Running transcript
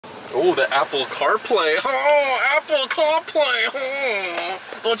Oh, the Apple CarPlay. Oh, Apple CarPlay. Oh,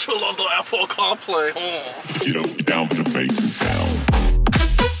 don't you love the Apple CarPlay? Oh. Get up, get down, put the bass down.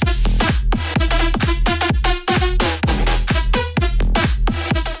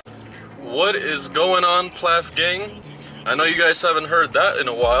 What is going on, PLAF gang? I know you guys haven't heard that in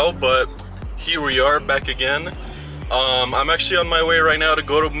a while, but here we are back again. I'm actually on my way right now to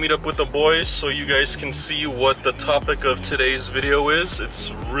go to meet up with the boys so you guys can see what the topic of today's video is.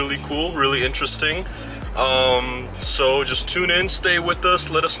 It's really cool, really interesting. So just tune in, stay with us,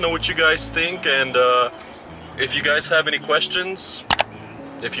 let us know what you guys think, and if you guys have any questions,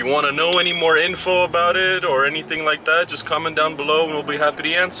 if you want to know any more info about it or anything like that, just comment down below and we'll be happy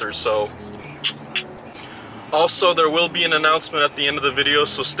to answer. So also there will be an announcement at the end of the video,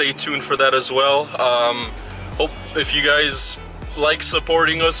 so stay tuned for that as well. Hope if you guys like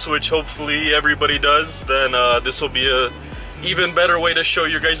supporting us, which hopefully everybody does, then this will be a even better way to show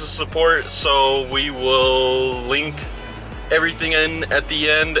your guys' support. So we will link everything in at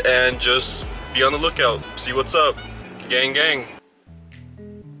the end and just be on the lookout, see what's up. Gang gang.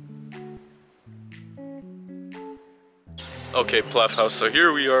 Okay, PLAF house, so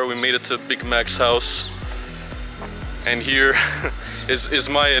here we are, we made it to Big Mac's house, and here is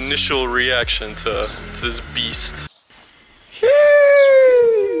my initial reaction to this beast.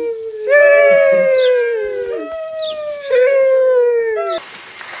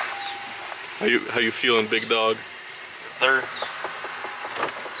 How you feeling, big dog? There.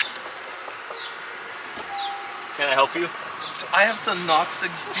 Can I help you? I have to knock to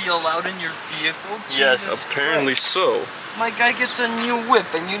be allowed in your vehicle? Yes. Jesus Apparently Christ. so. My guy gets a new whip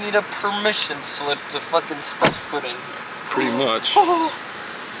and you need a permission slip to fucking step foot in. Pretty much.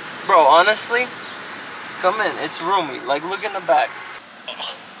 Bro, honestly, come in. It's roomy. Like, look in the back.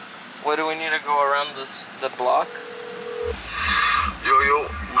 What do we need to go around the block? Yo,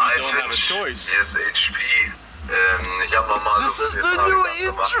 I don't have a choice. Hier ist HP. Ich hab noch mal This so is viele the Tage new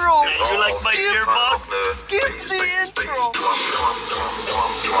gemacht. intro! You like my gearbox? Skip the intro!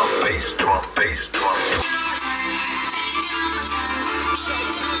 Bass.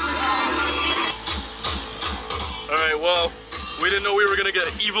 Alright, well, we didn't know we were gonna get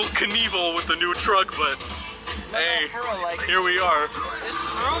Evil Knievel with the new truck, but hey, here we are. It's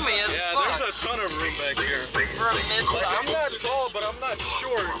roomy as Yeah, fuck. there's a ton of room back here. For a midsize. I'm not tall, but I'm not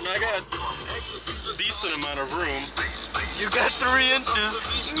short, and I got a decent amount of room. You got 3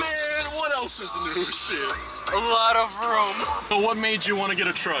 inches. Man, what else is new? Shit. A lot of room. So what made you want to get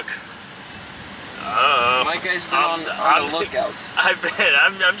a truck? My guy's been on the lookout.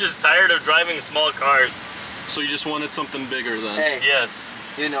 I'm just tired of driving small cars. So you just wanted something bigger then? Hey, Yes.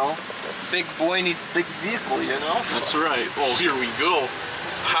 you know, big boy needs big vehicle, you know? That's right. Oh, here we go.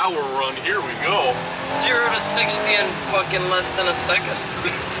 Power run, here we go. 0 to 60 in fucking less than a second.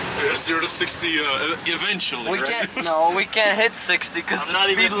 0 to 60 eventually, We right? we can't hit 60 because the not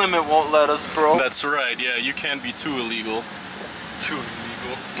speed even- limit won't let us, bro. That's right, yeah, you can't be too illegal. Too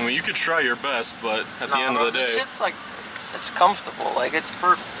illegal. I mean, you could try your best, but at the end of the day... shit's like, it's comfortable, like it's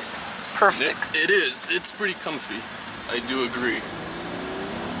perfect. Perfect. It is. It's pretty comfy. I do agree.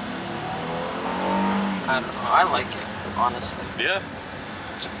 I don't know, I like it, honestly. Yeah.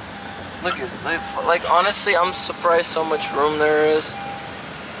 Look at, like honestly, I'm surprised how much room there is.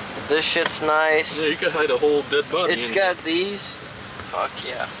 This shit's nice. Yeah, you could hide a whole dead body. It's in got these. Fuck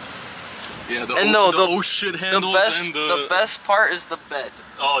yeah. Yeah, the And oh, no, oh shit handles and the best part is the bed.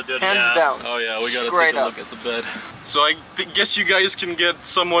 Oh, dude. Hands yeah. down. Oh yeah, we gotta Straight take a up. look at the bed. So I guess you guys can get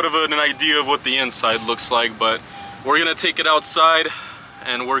somewhat of an idea of what the inside looks like, but we're gonna take it outside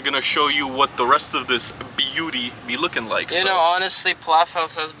and we're gonna show you what the rest of this beauty be looking like. You know, honestly, PLAF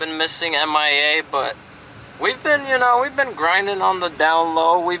House has been missing MIA, but we've been, we've been grinding on the down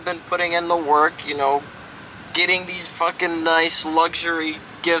low. We've been putting in the work, getting these fucking nice luxury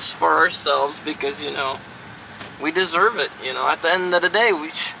gifts for ourselves because, we deserve it. At the end of the day,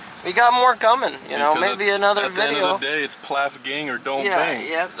 we got more coming. Because Maybe another at video. the end of the day, it's PLAF gang or don't bang.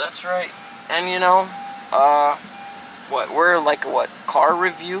 Yeah, that's right. And we're like a car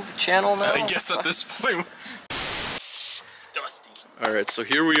review channel now? I guess at this point. Dusty. Alright, so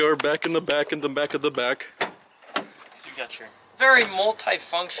here we are back in the back of the back. So you got your... Very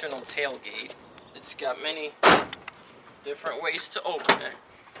multifunctional tailgate. It's got many different ways to open it.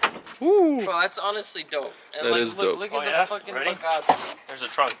 Woo! Bro, that's honestly dope. And That is dope. Look Oh, at yeah? the fucking Ready? bagage. There's a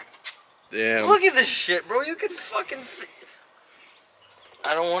trunk. Damn. Look at this shit, bro. You can fucking fit.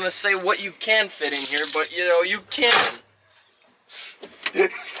 I don't want to say what you can fit in here, but you can.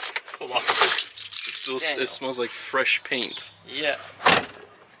 It smells like fresh paint. Yeah.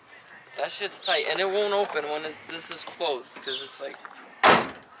 That shit's tight, and it won't open when this is closed, because it's like...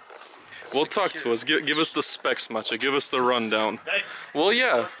 Well, talk to us. Give us the specs, Macha. Give us the rundown. Well,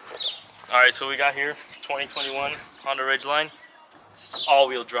 yeah. Alright, so we got here 2021 Honda Ridgeline.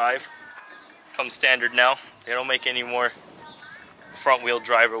 All-wheel drive. Comes standard now. They don't make any more front-wheel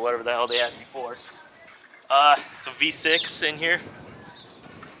drive or whatever the hell they had before. So V6 in here.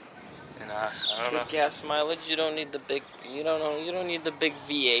 And I don't know. Good gas mileage. You don't need the big. You don't need the big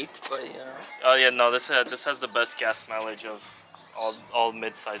V8, but you know. Oh yeah, no. This has the best gas mileage of all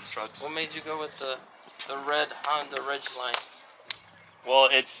mid-size trucks. What made you go with the red Honda Ridgeline? Well,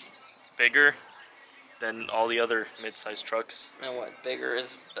 it's bigger than all the other mid-size trucks. And what? Bigger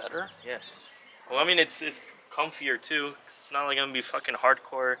is better? Yeah. Well, I mean, it's comfier too. 'Cause it's not like gonna be fucking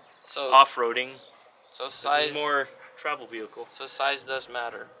hardcore So off-roading. So This size is more travel vehicle. So size does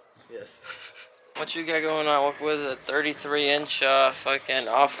matter. Yes. What you got going on with a 33-inch fucking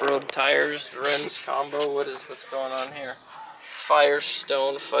off-road tires, rims combo? What's going on here?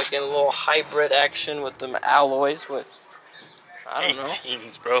 Firestone fucking little hybrid action with them alloys. What? I don't know.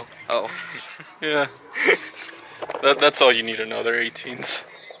 18s, bro. Oh. Yeah. That's all you need to know. They're 18s.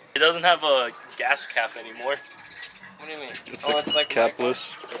 It doesn't have a gas cap anymore. What do you mean? It's it's like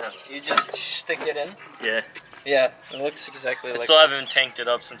capless. You just stick it in? Yeah. Yeah, it looks exactly I like still haven't tanked it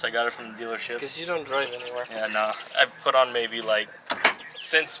up since I got it from the dealership. because you don't drive anywhere. Yeah, no. I've put on maybe like,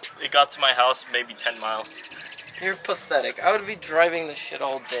 since it got to my house, maybe 10 miles. You're pathetic. I would be driving this shit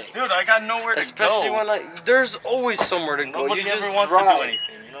all day. Dude, I got nowhere Especially to go. when there's always somewhere to go. Nobody You just ever wants drive. to do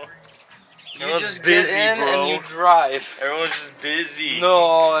anything, you know? You Everyone's just busy, get in bro. and you drive. Everyone's just busy.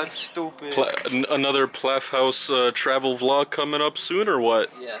 No, that's stupid. Another PLAF House travel vlog coming up soon, or what?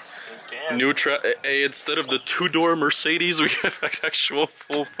 Yes. Damn. New hey, instead of the 2-door Mercedes, we have actual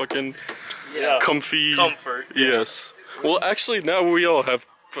full fucking Yeah. comfy Comfort. Yes. Well, actually, now we all have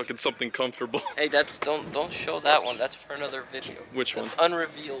fucking something comfortable. Hey, don't show that one. That's for another video. Which one? It's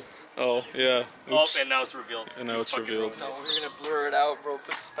unrevealed. Oh yeah. Oh, Oops. and now it's revealed. And now it's Fucking revealed. No, we're gonna blur it out, bro.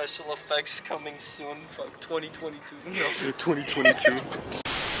 Put special effects coming soon. Fuck 2022. No. 2022.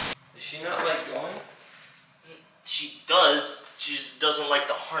 Does she not like going? She does. She just doesn't like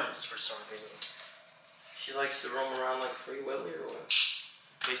the harness for some reason. She likes to roam around like Free Willy or what?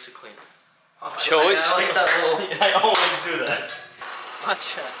 Basically. Oh, Show it. I like that little. I always do that.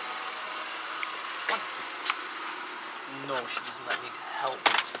 Watch it. No, she does not need help.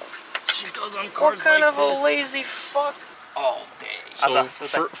 She does on What cars kind like of this. a lazy fuck? All day. So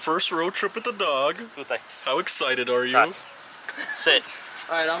first road trip with the dog. How excited are you? Back. Sit.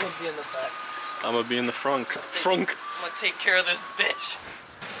 Alright, I'm gonna be in the back. I'm gonna be in the front. Frunk. I'm gonna take care of this bitch.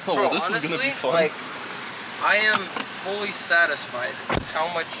 Oh, Bro, well, this honestly, is gonna be fun. like, I am fully satisfied with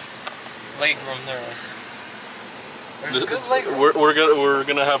how much legroom there is. There's good legroom. We're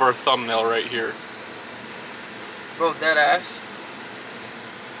gonna have our thumbnail right here. Bro, dead ass.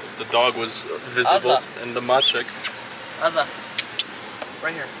 The dog was visible Asa. and the machek. Aza.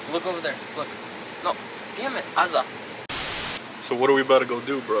 Right here. Look over there. Look. No. Damn it. Aza. So what are we about to go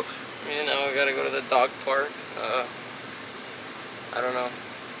do, bruv? You know, we gotta go to the dog park. I don't know.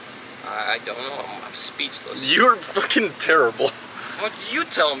 I don't know. I'm speechless. You're fucking terrible. What you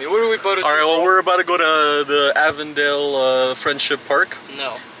tell me? What are we about to do? Alright, well, we're about to go to the Avondale Friendship Park.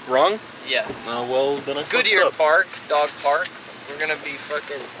 No. Wrong? Yeah. Well, then I fucked Goodyear up. Park, dog park. We're gonna be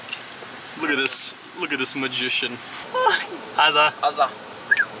fucking Look at this. Look at this magician. Aza. Aza.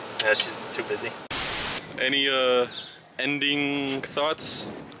 Yeah, she's too busy. Any ending thoughts?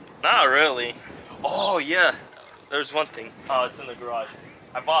 Not really. Oh yeah. There's one thing. Oh, it's in the garage.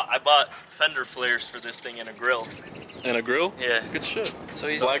 I bought fender flares for this thing and a grill. And a grill? Yeah. Good shit. So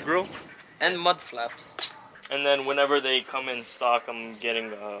he's Black grill? and mud flaps. And then whenever they come in stock, I'm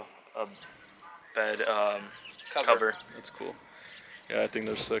getting a bed cover. That's cool. Yeah, I think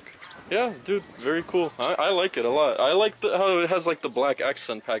they're sick. Yeah, dude, very cool. I like it a lot. I like how it has like the black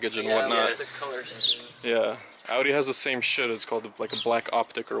accent package and whatnot. With the color scheme. Yeah. Audi has the same shit. It's called like a black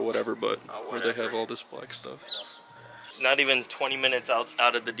optic or whatever, but where they whatever. have all this black stuff. Not even 20 minutes out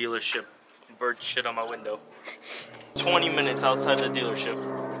of the dealership, bird shit on my window. 20 minutes outside the dealership.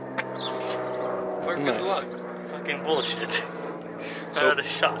 For good Nice. luck. Fucking bullshit. I had to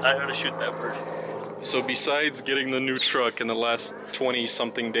shoot that bird. So besides getting the new truck in the last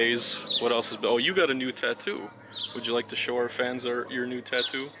 20-something days, what else has been? Oh, you got a new tattoo. Would you like to show our fans your new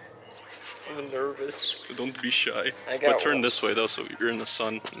tattoo? I'm nervous. Don't be shy. I got But turn one. this way though, so you're in the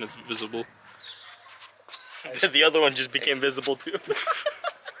sun and it's visible. The other one just became visible too.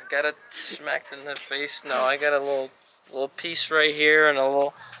 I got it smacked in the face. No, I got a little piece right here and a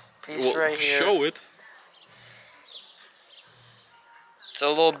little piece Well, right here. show it. It's a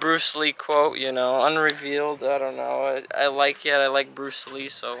little Bruce Lee quote, you know, unrevealed. I don't know. I like Bruce Lee,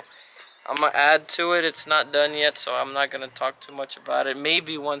 so I'm gonna add to it. It's not done yet, so I'm not gonna talk too much about it.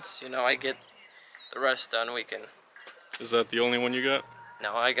 Maybe once, you know, I get the rest done, we can. Is that the only one you got?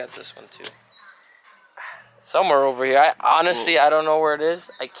 No, I got this one too. Somewhere over here. I don't know where it is.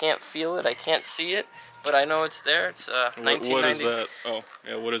 I can't feel it. I can't see it, but I know it's there. It's 1990. What is that? Oh,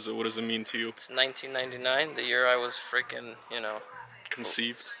 yeah. What is it? What does it mean to you? It's 1999, the year I was freaking, you know.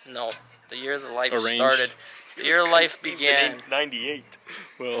 Conceived? No, the year the life Arranged. started. The year life began. 98.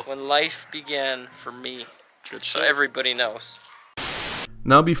 Well, When life began for me. good So shit. everybody knows.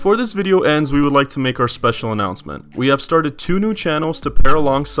 Now before this video ends, we would like to make our special announcement. We have started 2 new channels to pair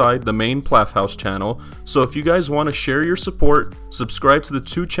alongside the main PLAF House channel, so if you guys want to share your support, subscribe to the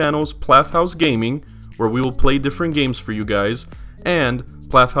 2 channels PLAF House Gaming, where we will play different games for you guys, and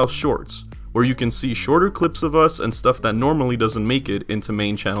PLAF House Shorts, where you can see shorter clips of us and stuff that normally doesn't make it into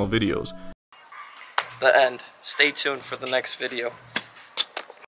main channel videos. The end. Stay tuned for the next video.